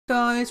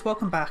Guys,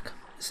 welcome back.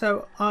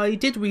 So I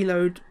did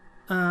reload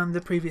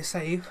the previous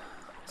save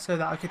so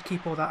that I could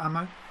keep all that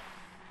ammo,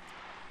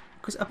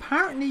 because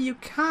apparently you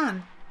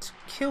can't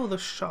kill the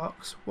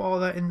sharks while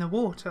they're in the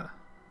water.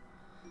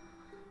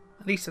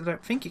 At least I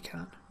don't think you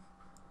can.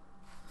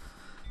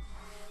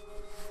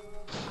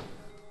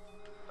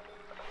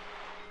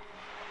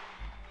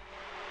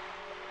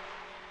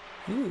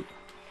 Ooh.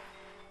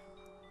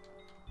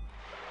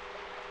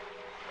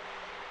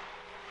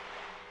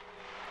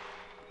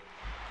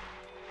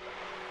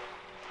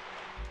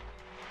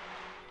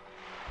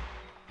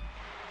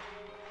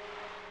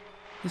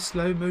 The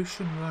slow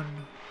motion run.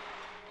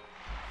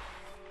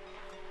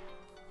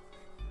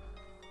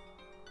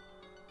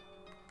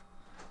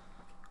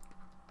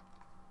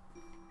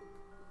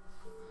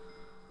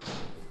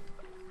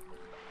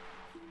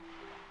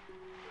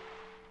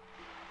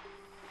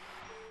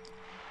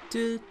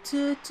 Du,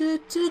 du, du,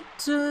 du,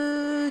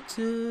 du,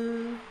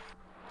 du.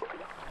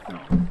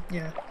 Oh,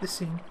 yeah, this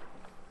scene.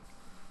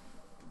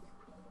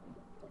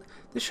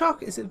 The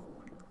shark is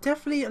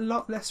definitely a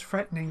lot less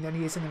threatening than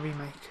he is in the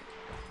remake.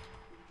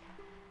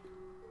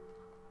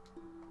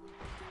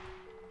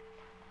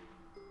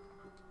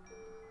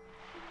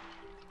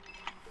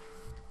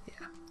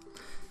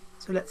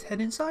 So let's head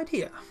inside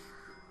here.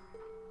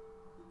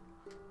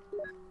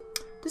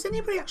 Does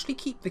anybody actually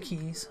keep the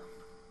keys?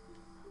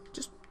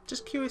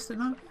 Just curious to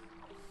know.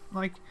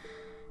 Like, do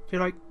you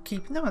like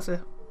keeping them as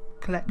a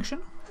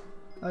collection?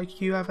 Like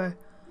you have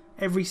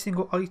every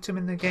single item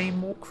in the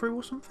game walkthrough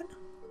or something?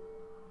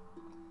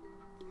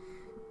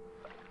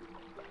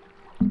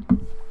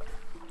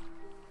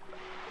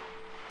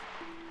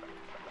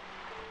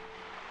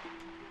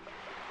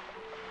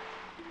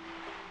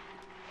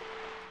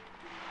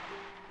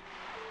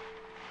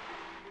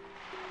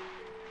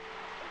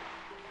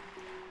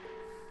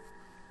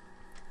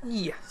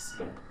 Yes.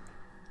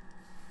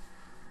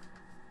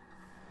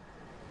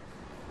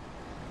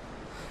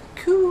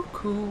 Cool,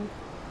 cool.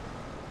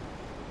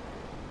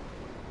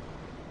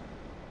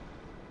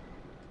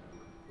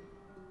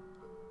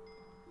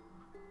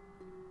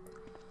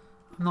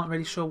 I'm not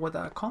really sure what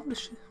that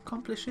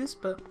accomplishes,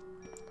 but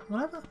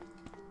whatever.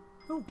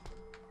 Oh.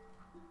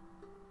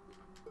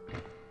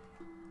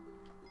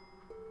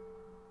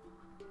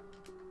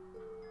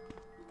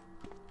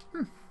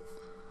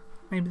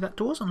 Maybe that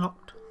door's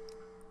unlocked.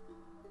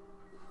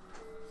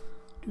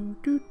 Do,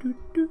 do, do,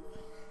 do.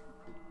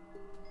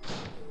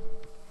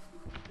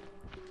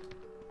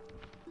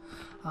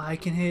 I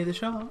can hear the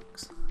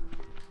sharks.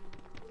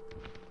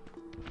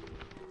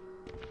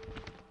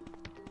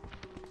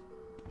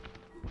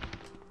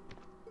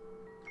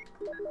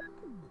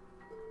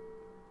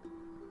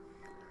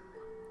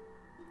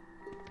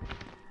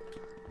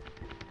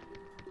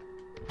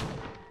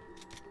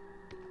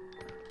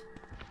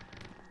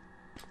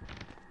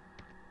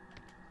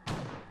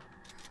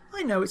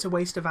 I know it's a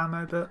waste of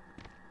ammo, but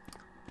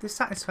the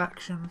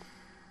satisfaction.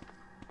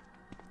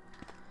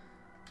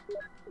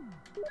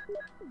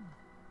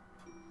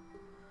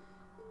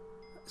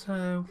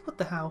 So, what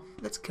the hell?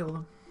 Let's kill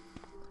them.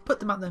 Put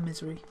them out their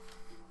misery.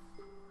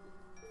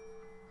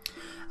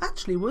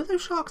 Actually, were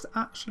those sharks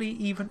actually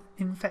even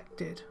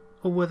infected?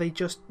 Or were they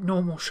just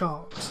normal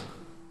sharks?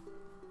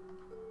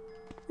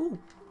 Ooh.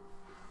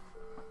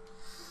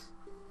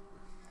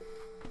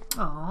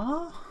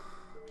 Aww.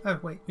 Oh,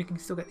 wait, we can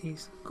still get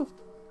these. Cool.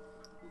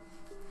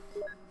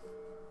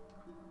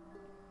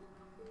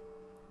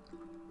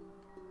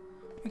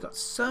 We got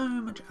so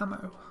much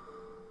ammo.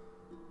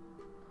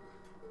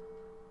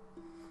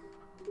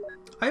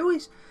 I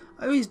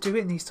always do it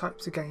in these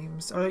types of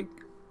games. I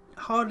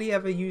hardly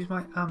ever use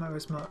my ammo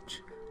as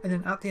much, and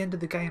then at the end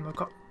of the game I've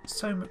got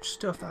so much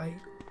stuff that I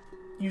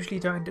usually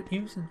don't end up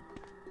using.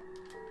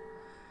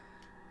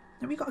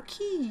 Then we got a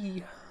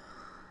key,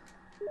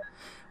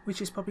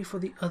 which is probably for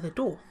the other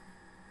door.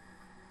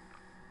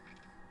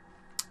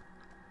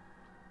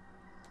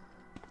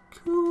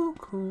 Cool,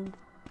 cool.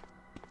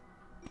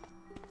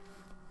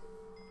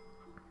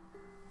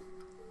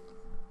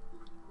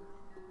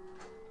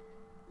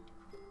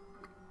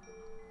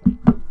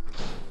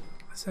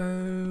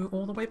 So,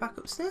 all the way back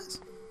upstairs?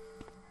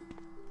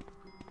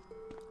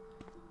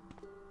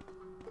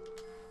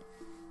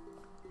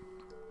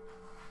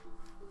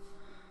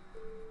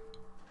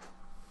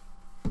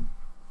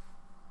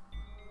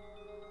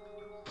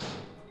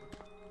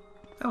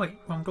 Oh wait,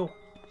 wrong door.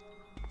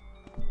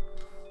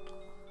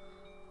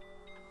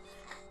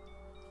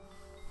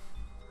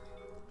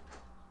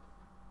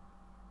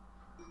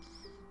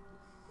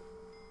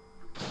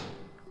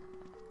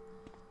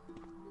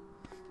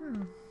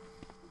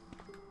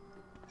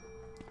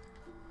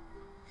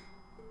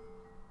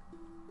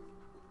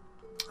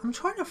 I'm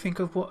trying to think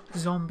of what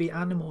zombie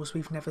animals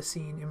we've never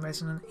seen in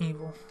Resident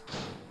Evil.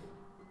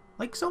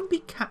 Like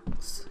zombie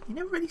cats. You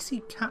never really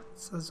see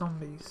cats as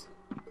zombies.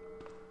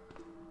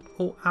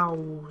 Or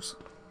owls.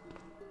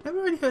 Never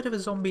really heard of a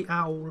zombie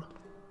owl.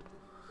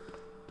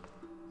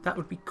 That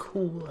would be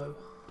cool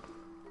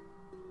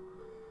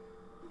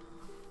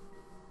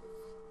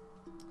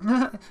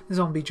though.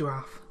 Zombie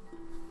giraffe.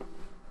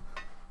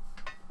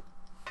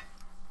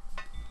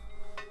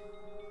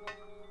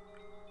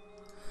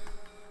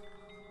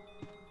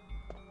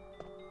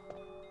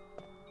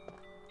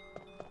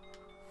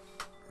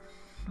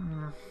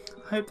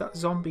 hope that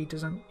zombie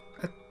doesn't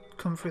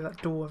come through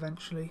that door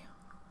eventually.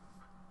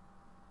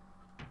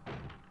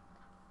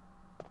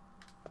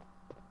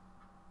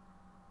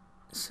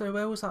 So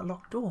where was that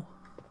locked door?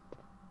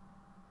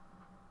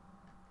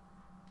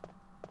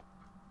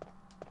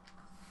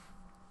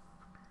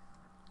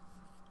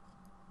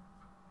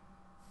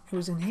 It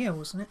was in here,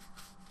 wasn't it?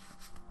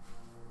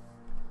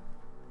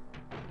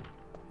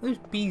 Those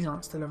bees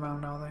aren't still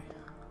around, are they?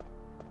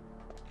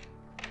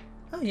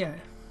 Oh yeah.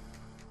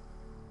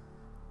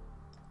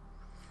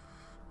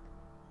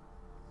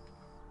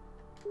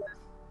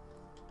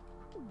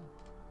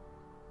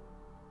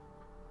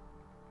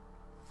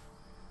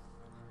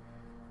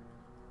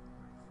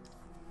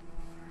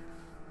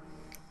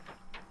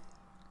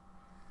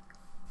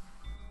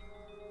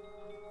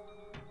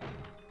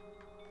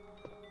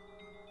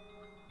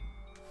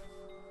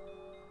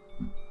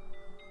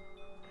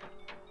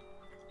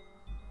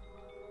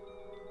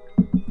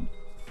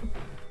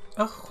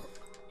 Oh.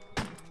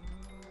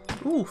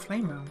 Ooh,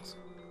 flame rounds.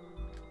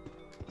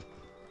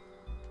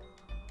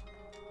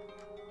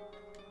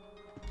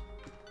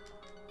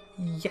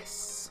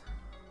 Yes.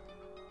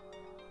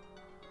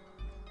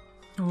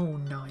 Oh,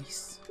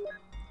 nice.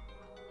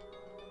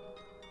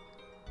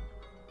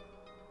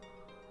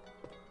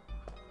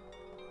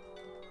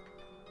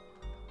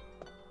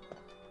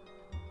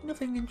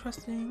 Nothing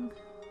interesting.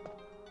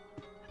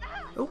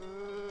 Oh.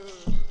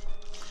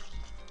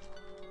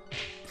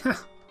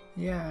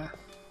 Yeah.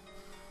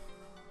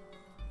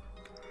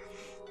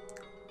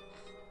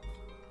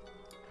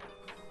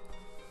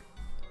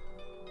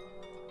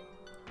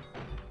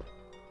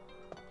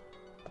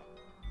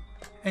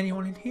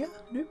 Anyone in here?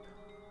 Nope.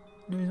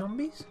 No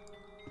zombies?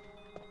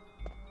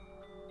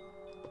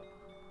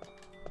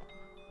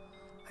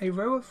 A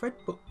row of red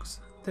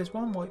books. There's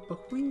one white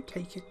book. Will you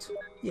take it?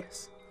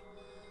 Yes.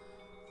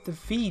 The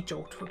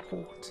V-Jolt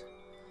report.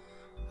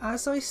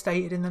 As I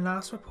stated in the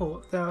last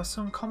report, there are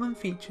some common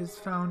features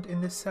found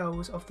in the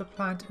cells of the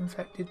plant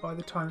infected by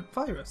the Tyrant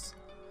virus.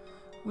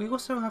 We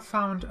also have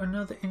found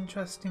another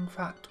interesting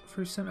fact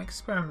through some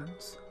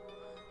experiments.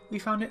 We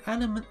found an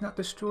element that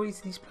destroys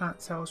these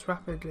plant cells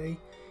rapidly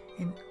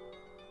in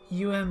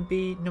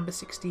UMB number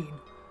 16,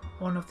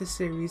 one of the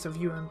series of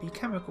UMB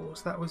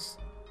chemicals that were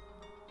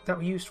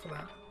used for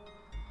that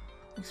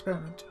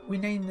experiment. We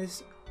named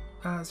this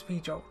as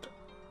V-Jolt.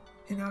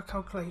 In our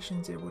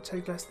calculations, it will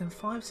take less than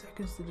 5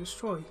 seconds to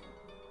destroy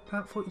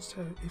plant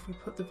 42 if we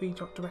put the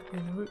V-Jolt directly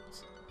in the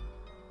roots.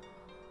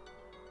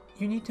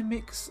 You need to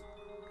mix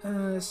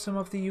some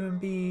of the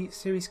UMB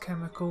series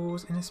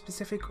chemicals in a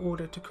specific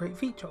order to create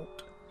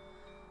V-Jolt.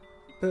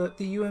 But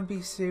the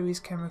UMB series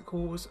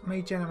chemicals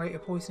may generate a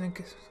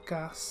poisonous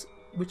gas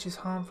which is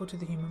harmful to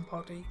the human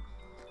body.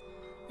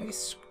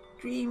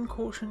 Extreme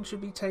caution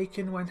should be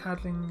taken when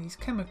handling these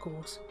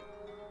chemicals.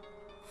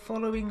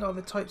 Following are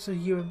the types of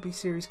UMB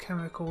series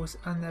chemicals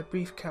and their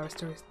brief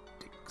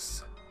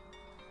characteristics.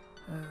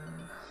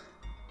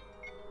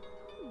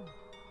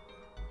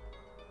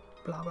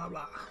 Blah blah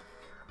blah.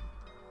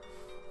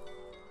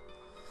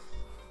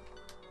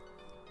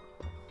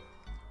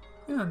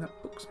 And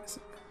that book's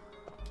missing.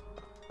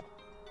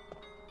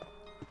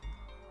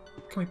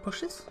 Can we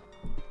push this?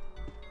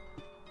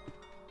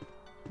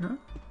 No?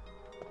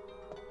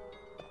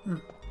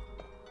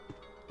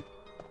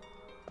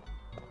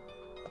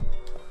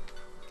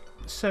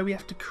 So we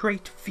have to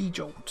create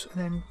V-Jolt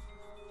and then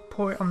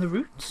pour it on the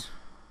roots.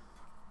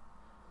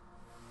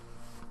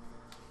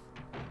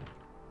 I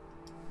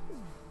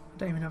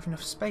don't even have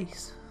enough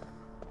space.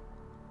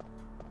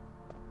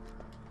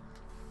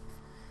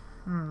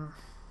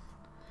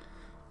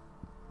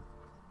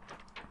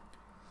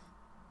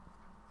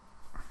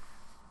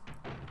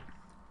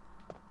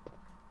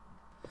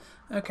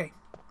 Okay,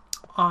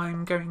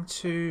 I'm going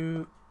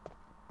to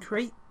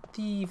create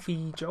the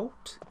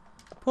V-Jolt,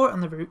 pour it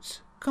on the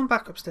roots, come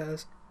back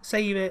upstairs,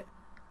 save it,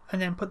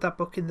 and then put that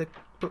book in the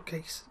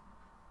bookcase.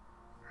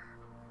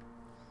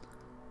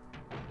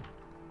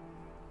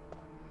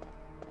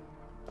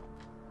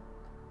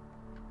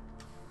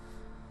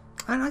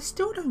 And I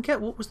still don't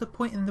get what was the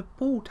point in the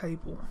pool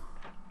table.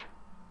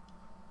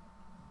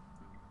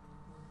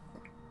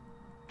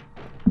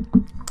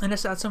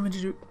 Unless it had something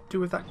to do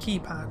with that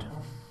keypad.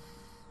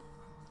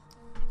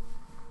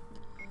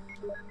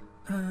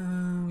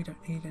 We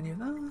don't need any of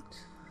that.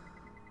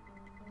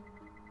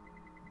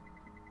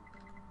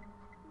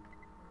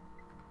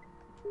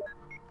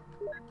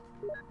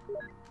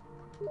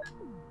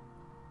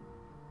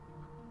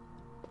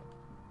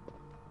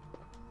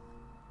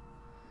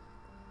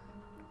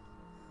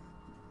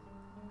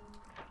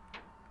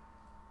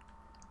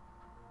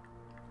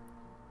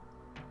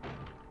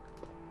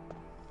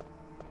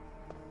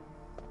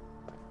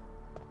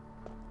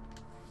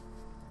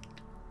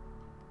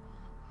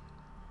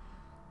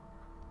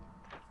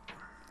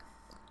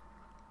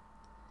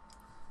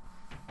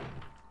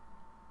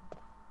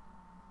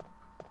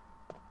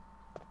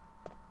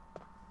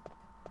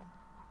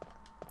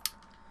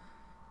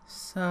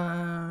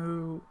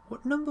 So,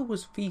 what number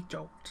was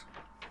V-Jolt?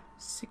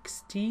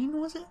 16,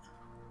 was it?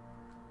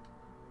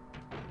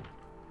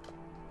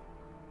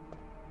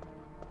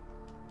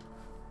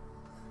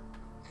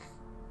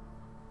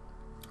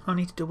 I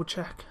need to double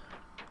check.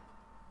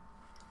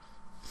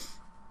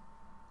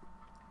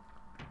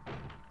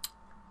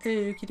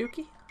 Okie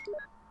dokie.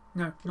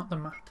 No, not the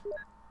map.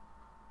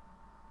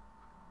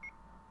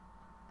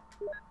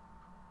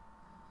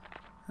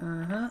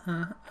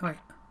 Wait.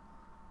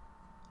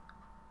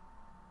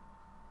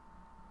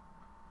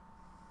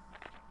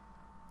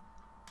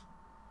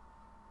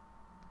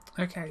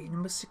 Okay,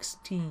 number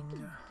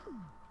 16.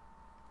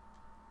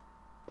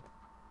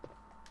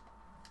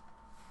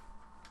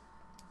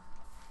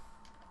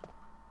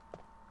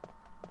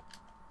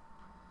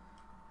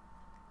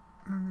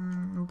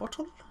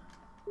 Bottle?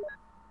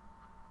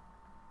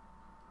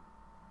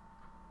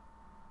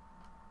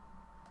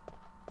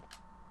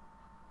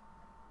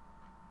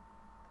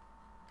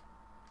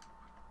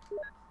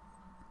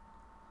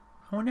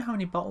 I wonder how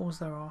many bottles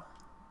there are.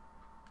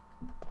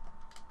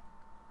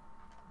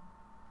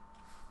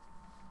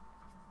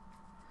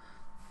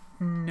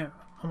 No,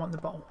 I want the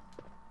bottle.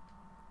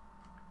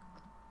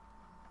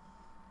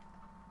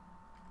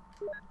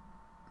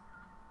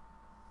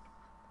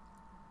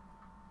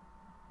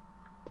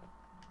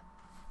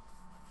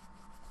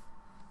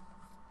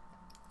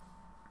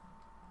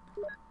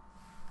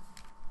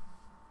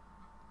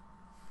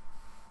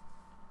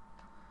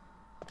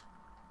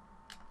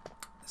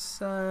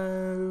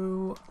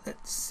 So,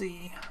 let's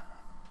see.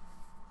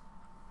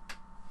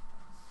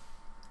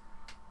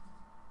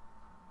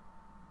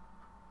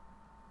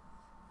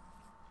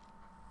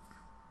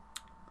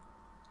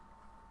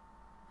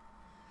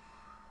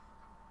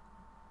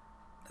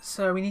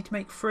 So we need to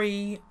make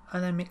 3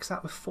 and then mix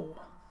that with 4.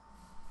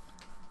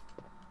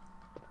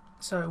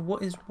 So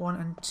what is 1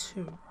 and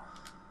 2?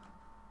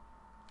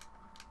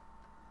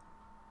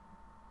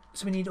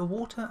 So we need a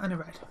water and a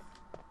red.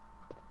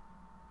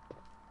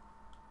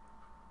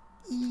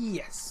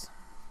 Yes.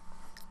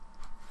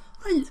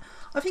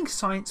 I think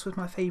science was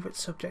my favourite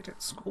subject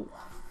at school.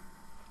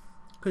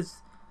 Because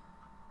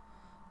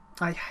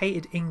I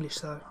hated English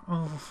though.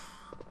 Oh.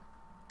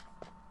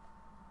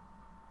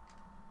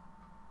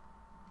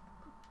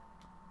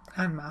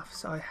 And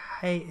maths. I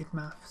hated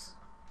maths.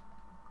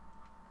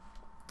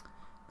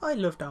 I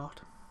loved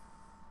art.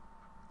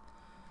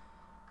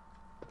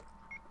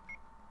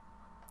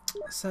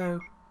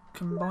 So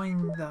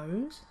combine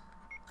those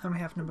and we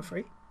have number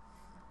 3.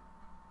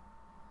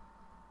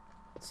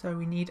 So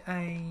we need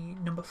a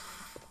number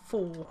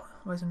 4.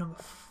 Where's the number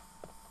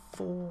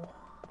 4?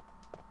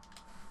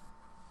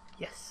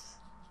 Yes.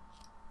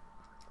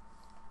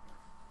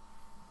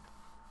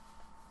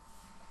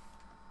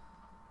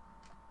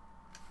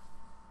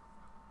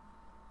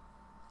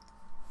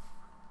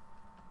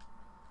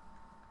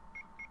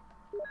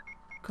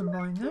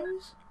 Combine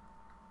those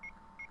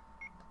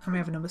and we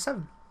have a number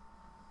 7.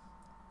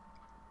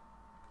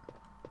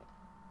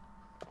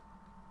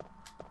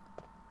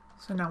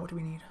 So now what do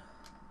we need?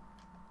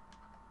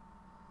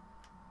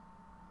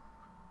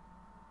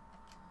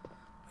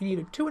 We need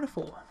a 2 and a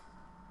 4.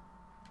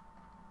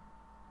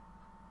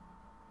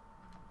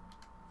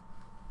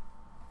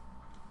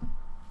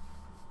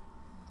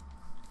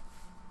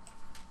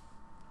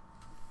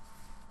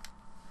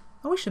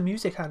 I wish the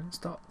music hadn't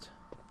stopped.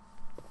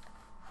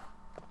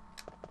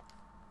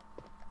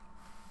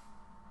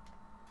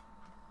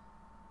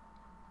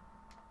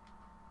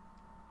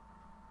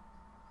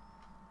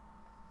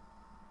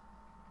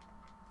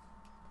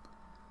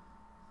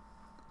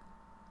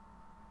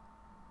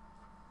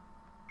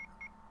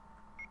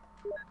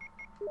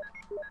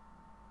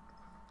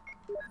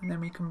 And then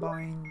we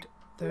combined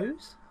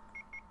those.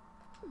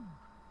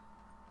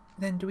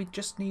 Then do we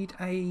just need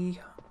a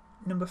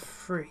number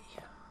 3?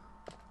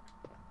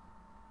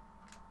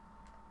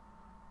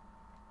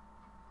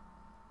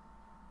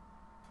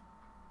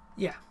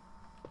 Yeah.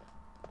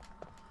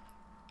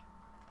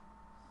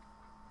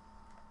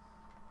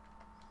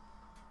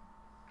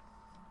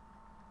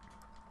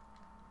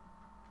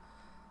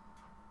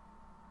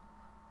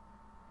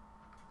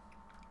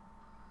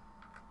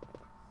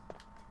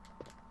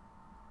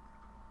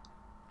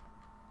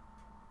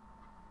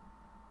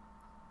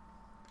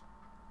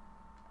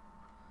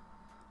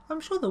 I'm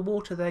sure the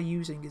water they're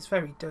using is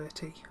very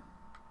dirty.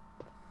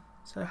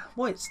 So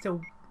why it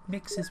still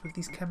mixes with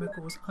these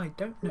chemicals, I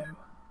don't know.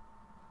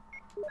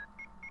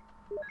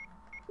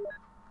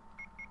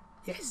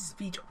 Yes,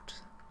 V-Jot.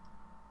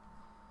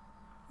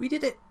 We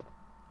did it!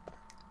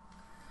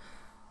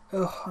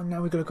 Oh, and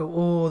now we've got to go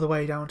all the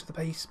way down to the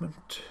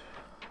basement.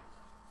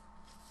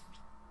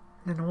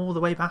 And then all the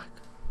way back.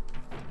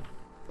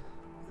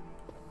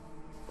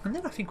 And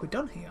then I think we're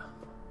done here.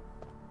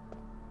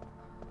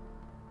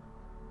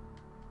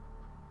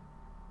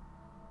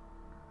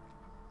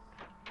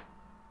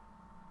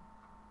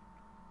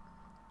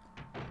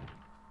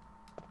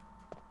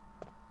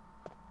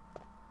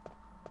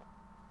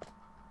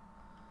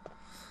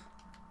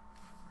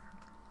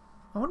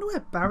 I wonder where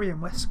Barry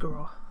and Wesker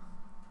are.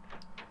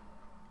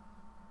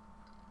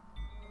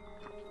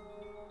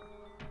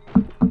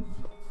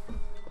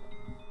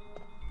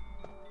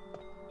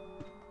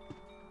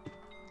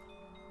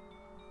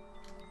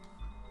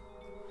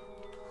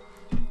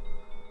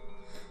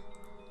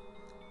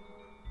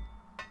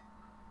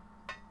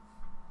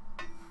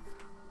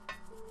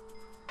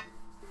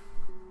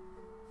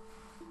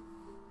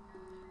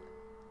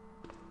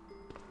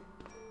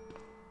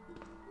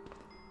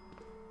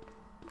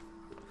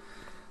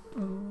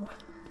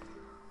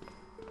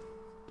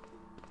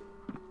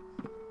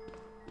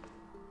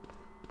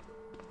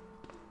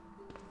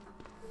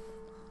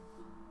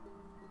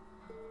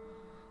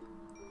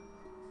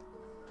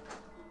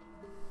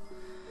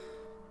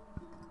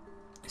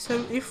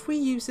 So if we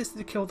use this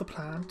to kill the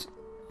plant,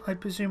 I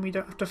presume we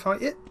don't have to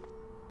fight it?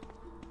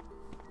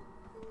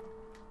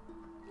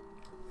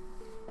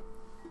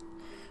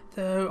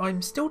 Though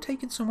I'm still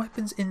taking some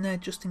weapons in there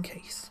just in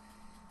case.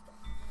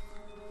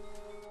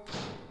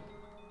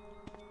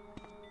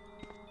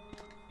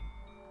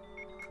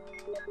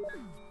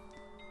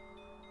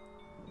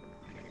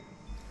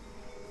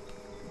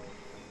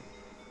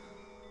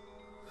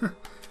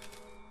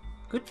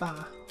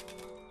 Goodbye.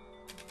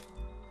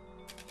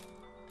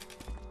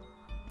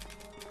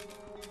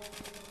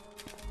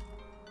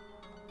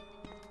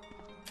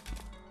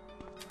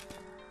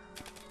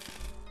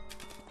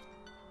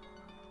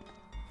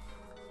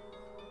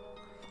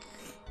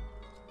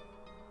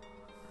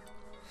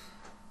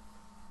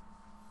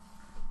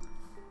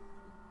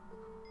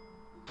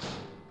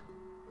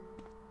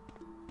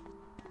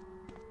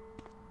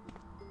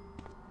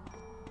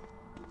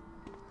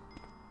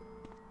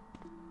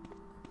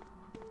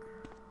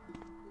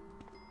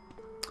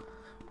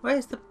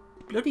 Where's the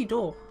bloody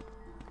door?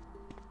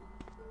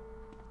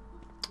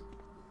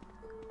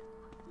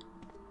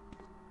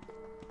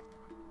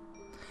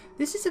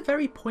 This is a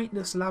very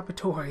pointless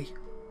laboratory.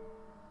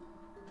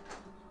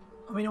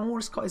 I mean, all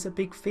it's got is a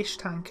big fish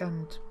tank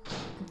and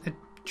a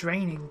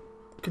draining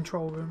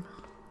control room.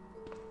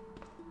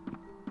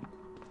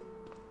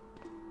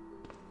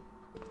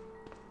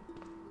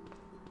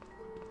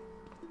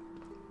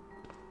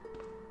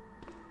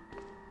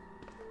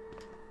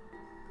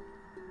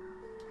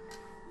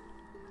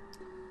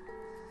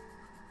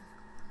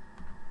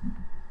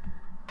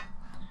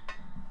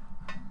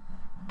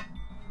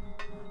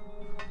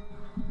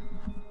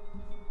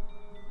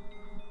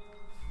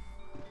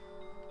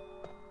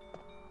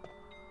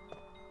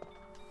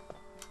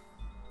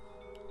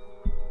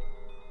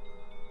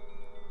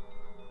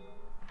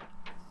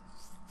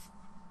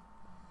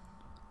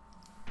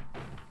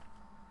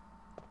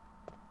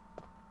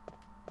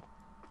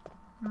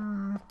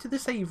 To the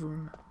save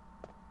room.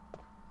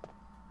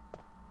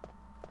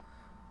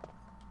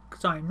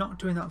 Because I'm not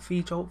doing that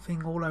V-jolt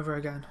thing all over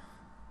again.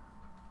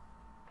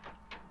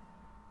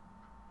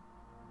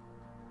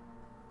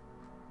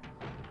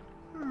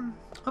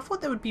 I thought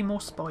there would be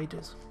more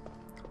spiders.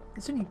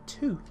 There's only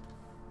 2.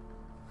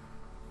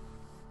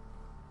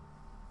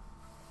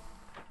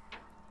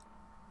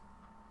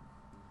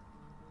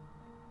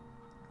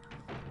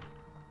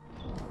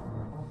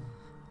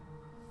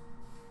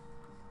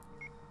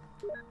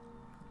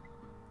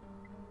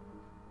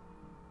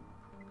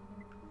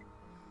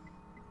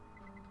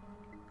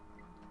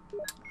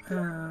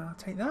 I'll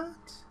take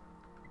that.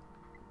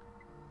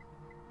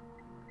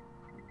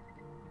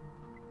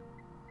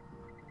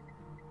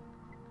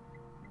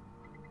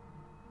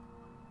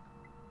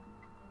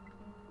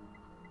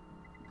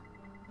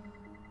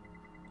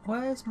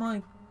 Where's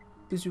my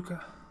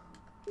bazooka?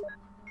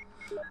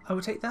 I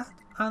will take that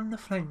and the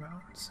flame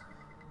rounds,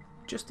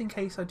 just in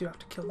case I do have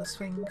to kill this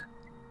thing.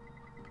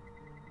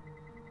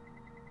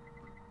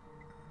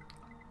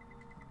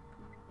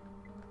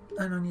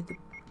 And I need the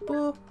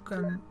book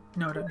and...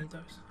 no, I don't need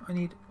those. I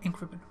need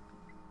ink ribbon.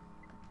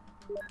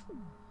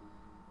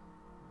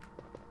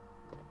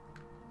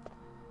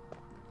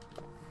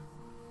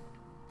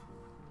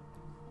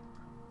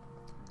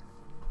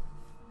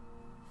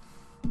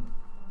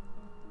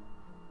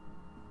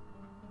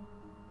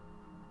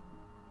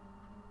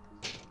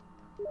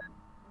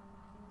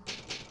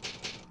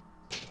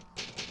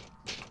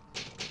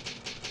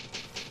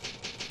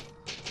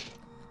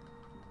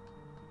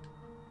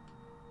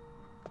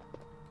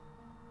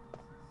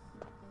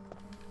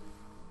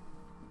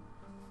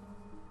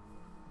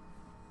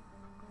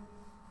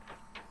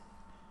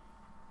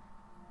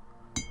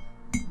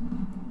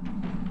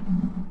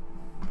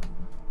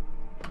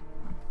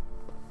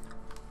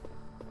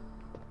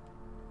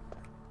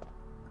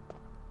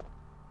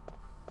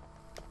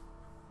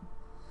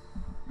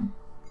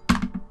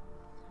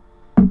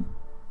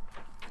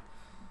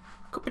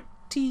 Cup of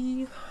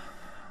tea.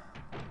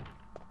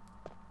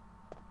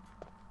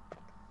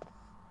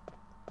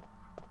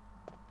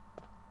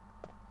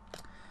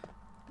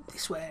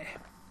 This way.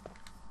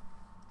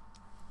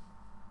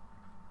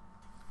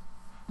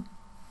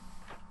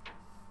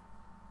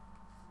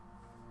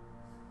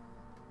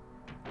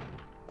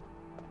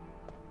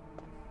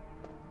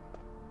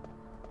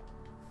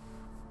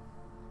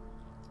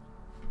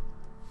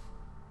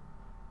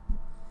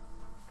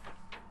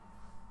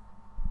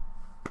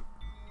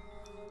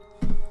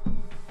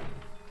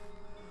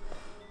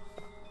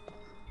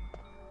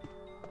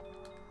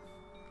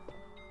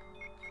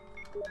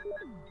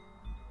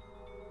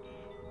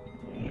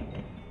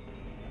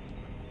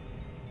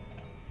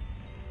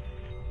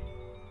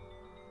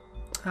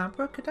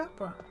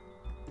 Abracadabra.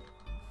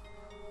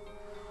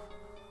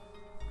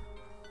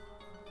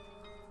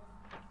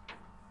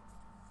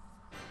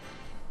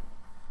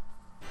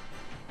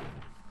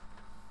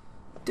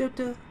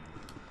 Duh.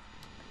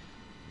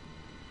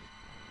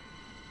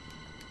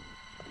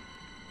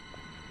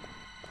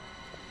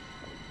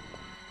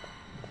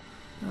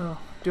 Oh,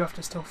 do have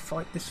to still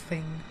fight this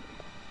thing.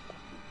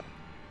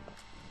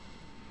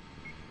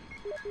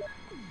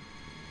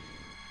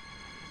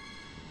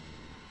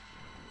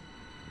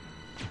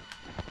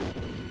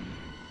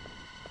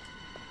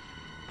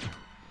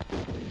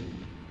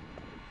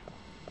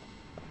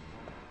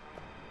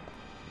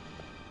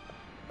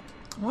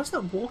 Why is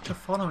that water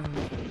following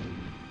me?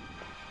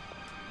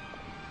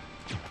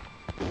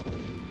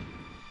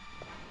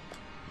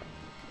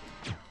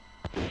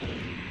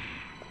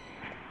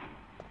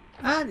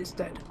 And it's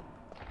dead.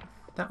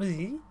 That was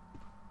easy.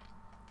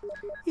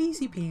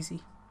 Easy peasy.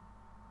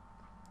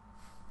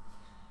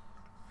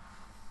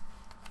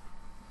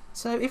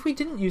 So if we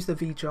didn't use the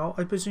V-Jar,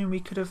 I presume we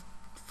could have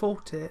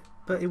fought it,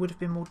 but it would have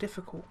been more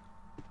difficult.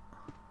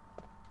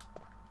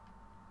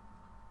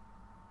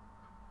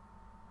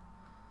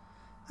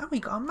 And we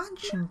got a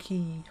mansion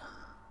key.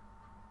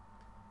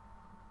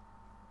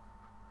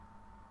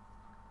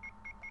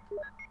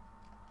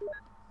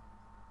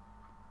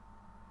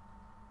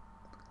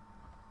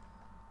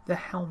 The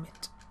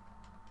helmet.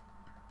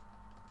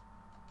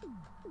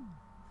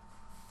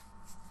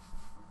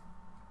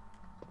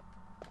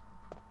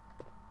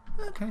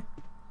 Okay.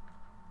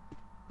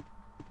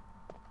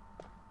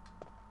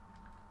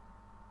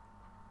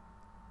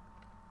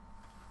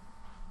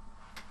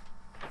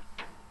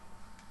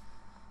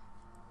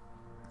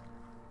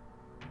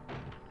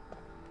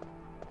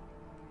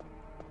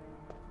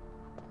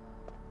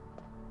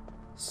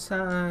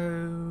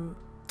 So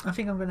I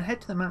think I'm going to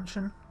head to the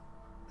mansion,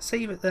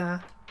 save it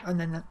there, and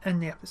then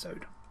end the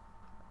episode.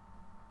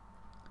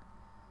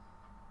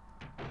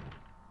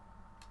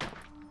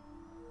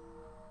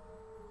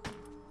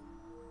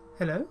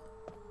 Hello?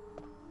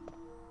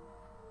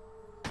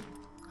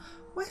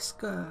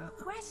 Wesker!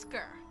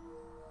 Wesker!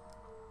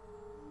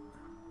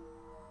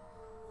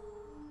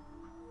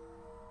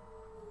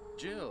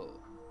 Jill,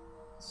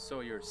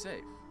 so you're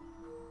safe.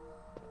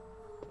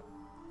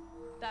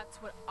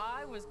 That's what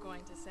I was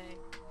going to say.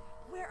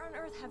 Where on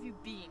earth have you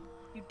been?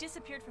 You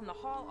disappeared from the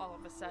hall all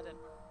of a sudden.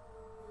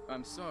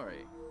 I'm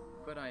sorry,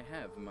 but I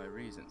have my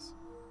reasons.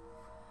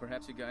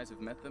 Perhaps you guys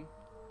have met them?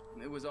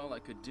 It was all I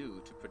could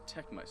do to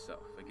protect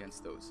myself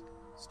against those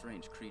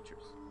strange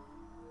creatures.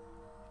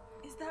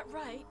 Is that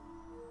right?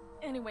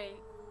 Anyway,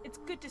 it's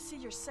good to see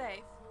you're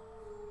safe.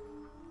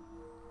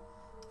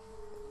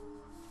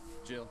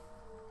 Jill,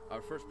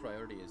 our first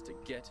priority is to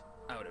get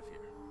out of here.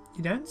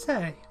 You don't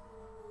say.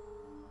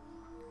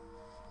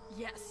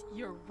 Yes,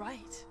 you're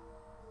right.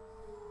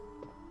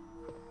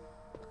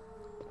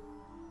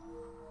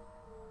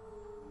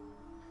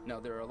 Now,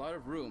 there are a lot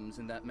of rooms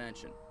in that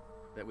mansion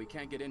that we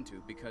can't get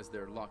into because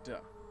they're locked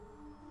up.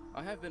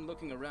 I have been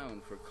looking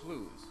around for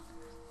clues.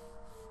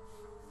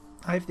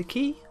 I have the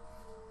key.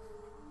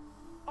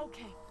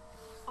 Okay,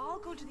 I'll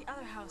go to the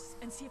other house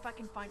and see if I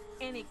can find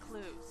any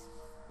clues.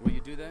 Will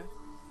you do that?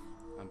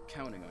 I'm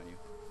counting on you.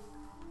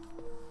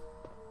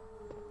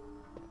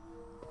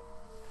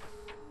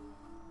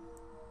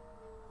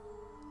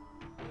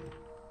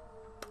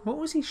 What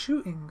was he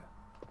shooting?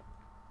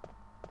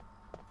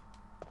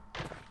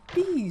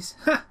 Bees!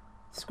 Ha!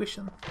 Squish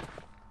them.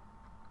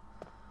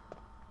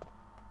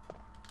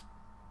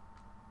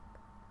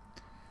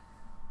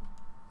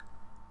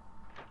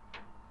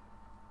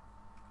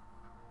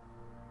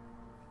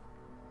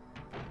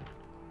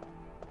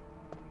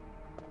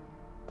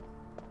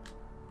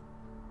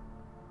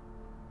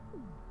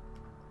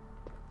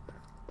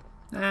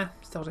 Nah,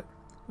 start it.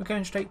 We're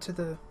going straight to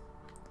the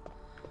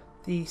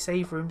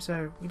save room,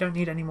 so we don't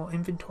need any more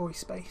inventory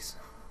space.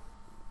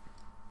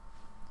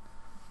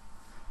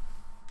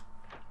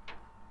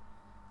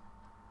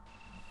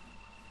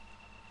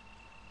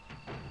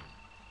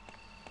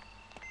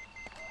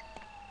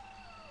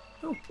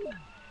 Oh.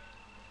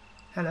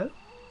 Hello?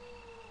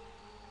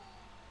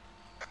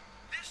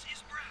 This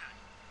is Brad.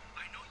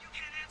 I know you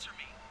can't answer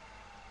me,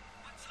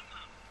 but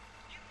somehow,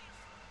 give me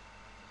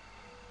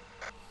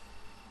a...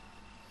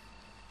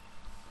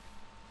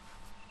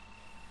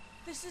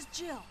 This is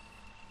Jill.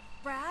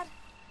 Brad?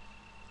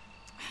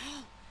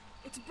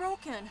 It's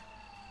broken.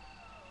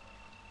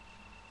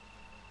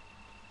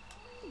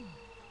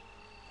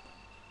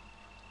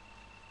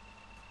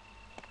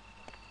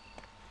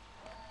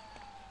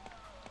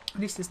 At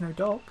least there's no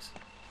dogs.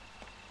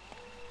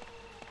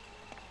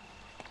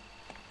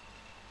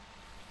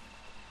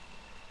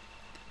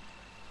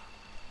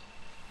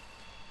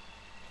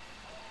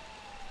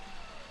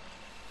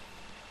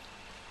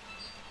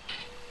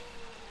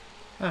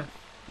 Oh,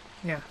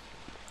 yeah.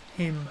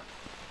 Him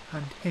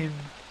and him.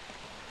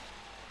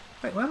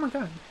 Wait, where am I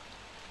going?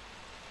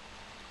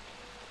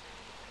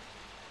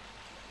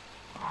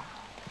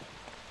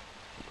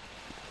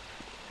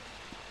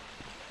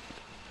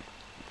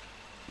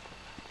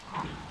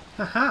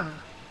 Haha!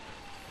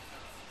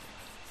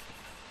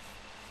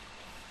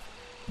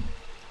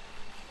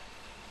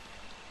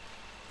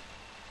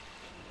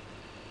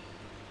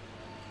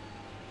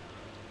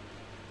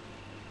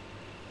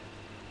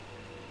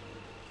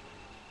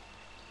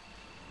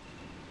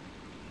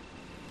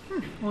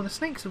 All the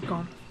snakes have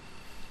gone.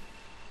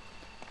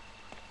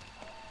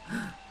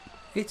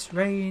 It's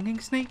raining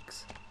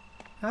snakes.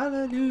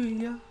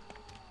 Hallelujah.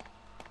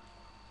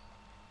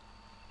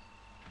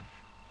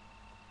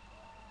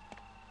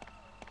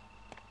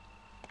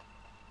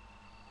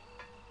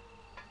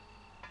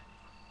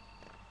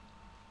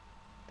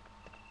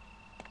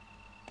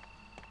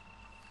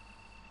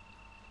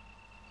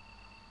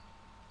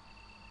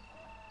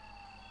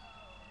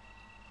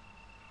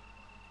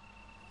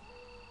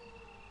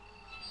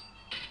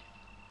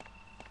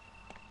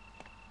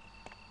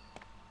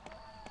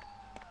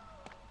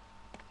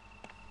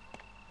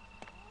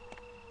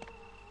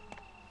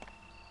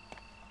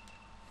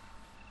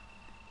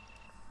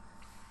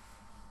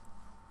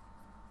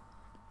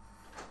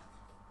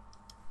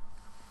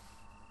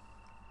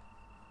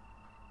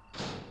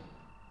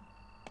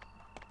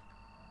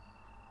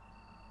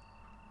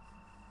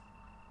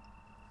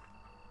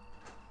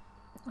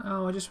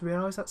 Oh, I just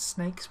realised that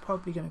Snake's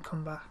probably going to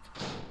come back.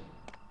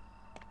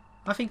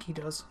 I think he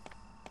does.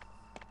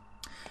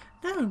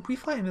 No, we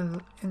fight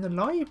him in the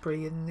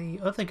library in the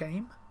other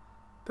game.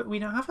 But we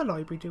don't have a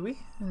library, do we,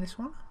 in this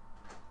one?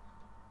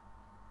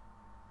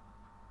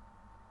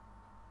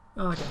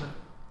 Oh, I don't know.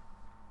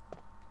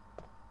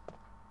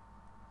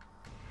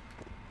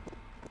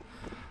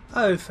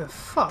 Oh, for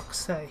fuck's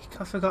sake,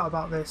 I forgot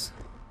about this.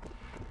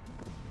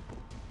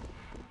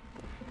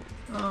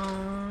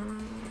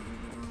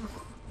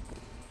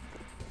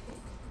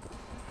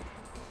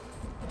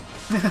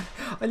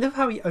 I love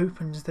how he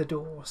opens the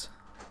doors.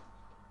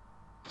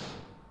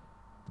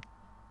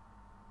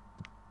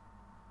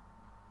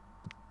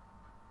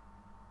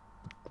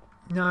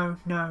 No,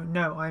 no,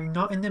 no, I'm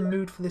not in the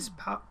mood for this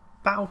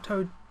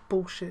Battletoad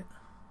bullshit.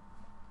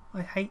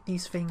 I hate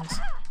these things.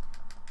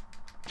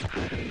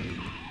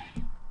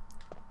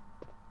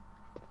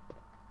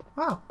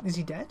 Wow, is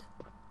he dead?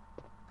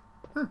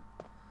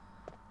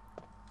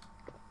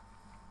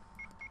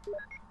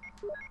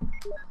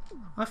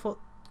 I thought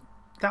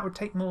that would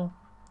take more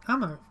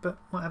ammo, but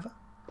whatever.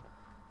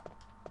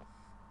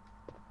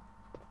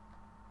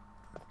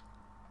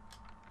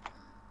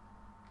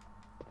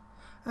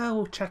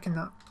 We'll check in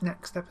that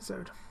next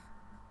episode.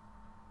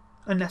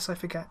 Unless I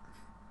forget.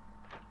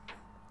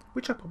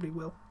 Which I probably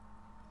will.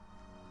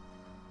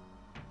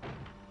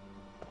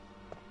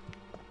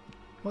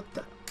 What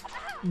the?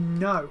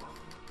 No.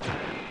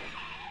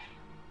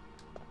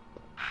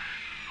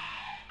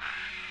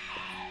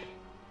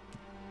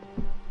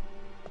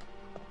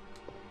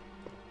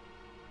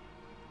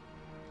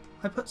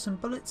 I put some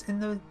bullets in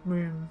the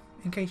room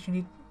in case you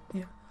need...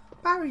 Yeah.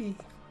 Barry!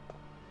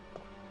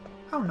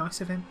 How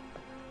nice of him.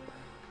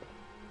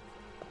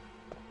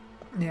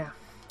 Yeah.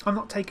 I'm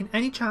not taking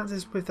any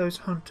chances with those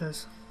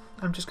hunters.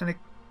 I'm just going to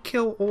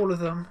kill all of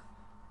them.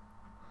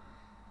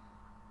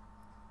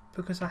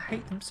 Because I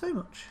hate them so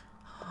much.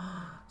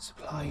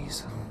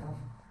 Supplies.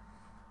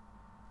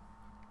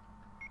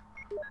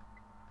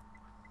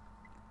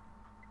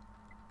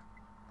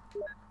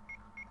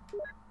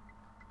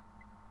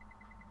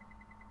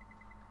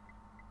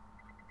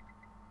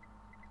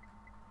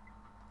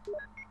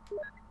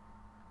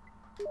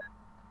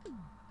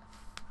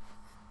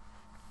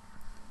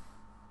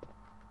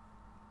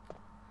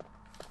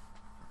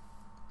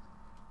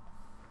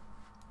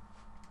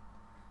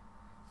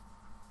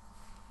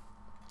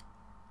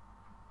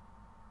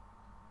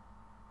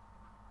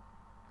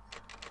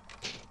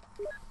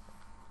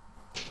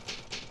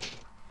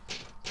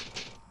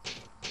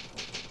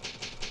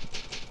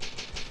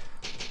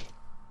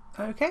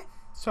 Okay,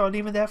 so I'll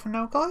leave it there for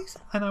now, guys,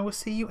 and I will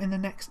see you in the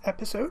next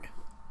episode.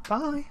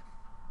 Bye!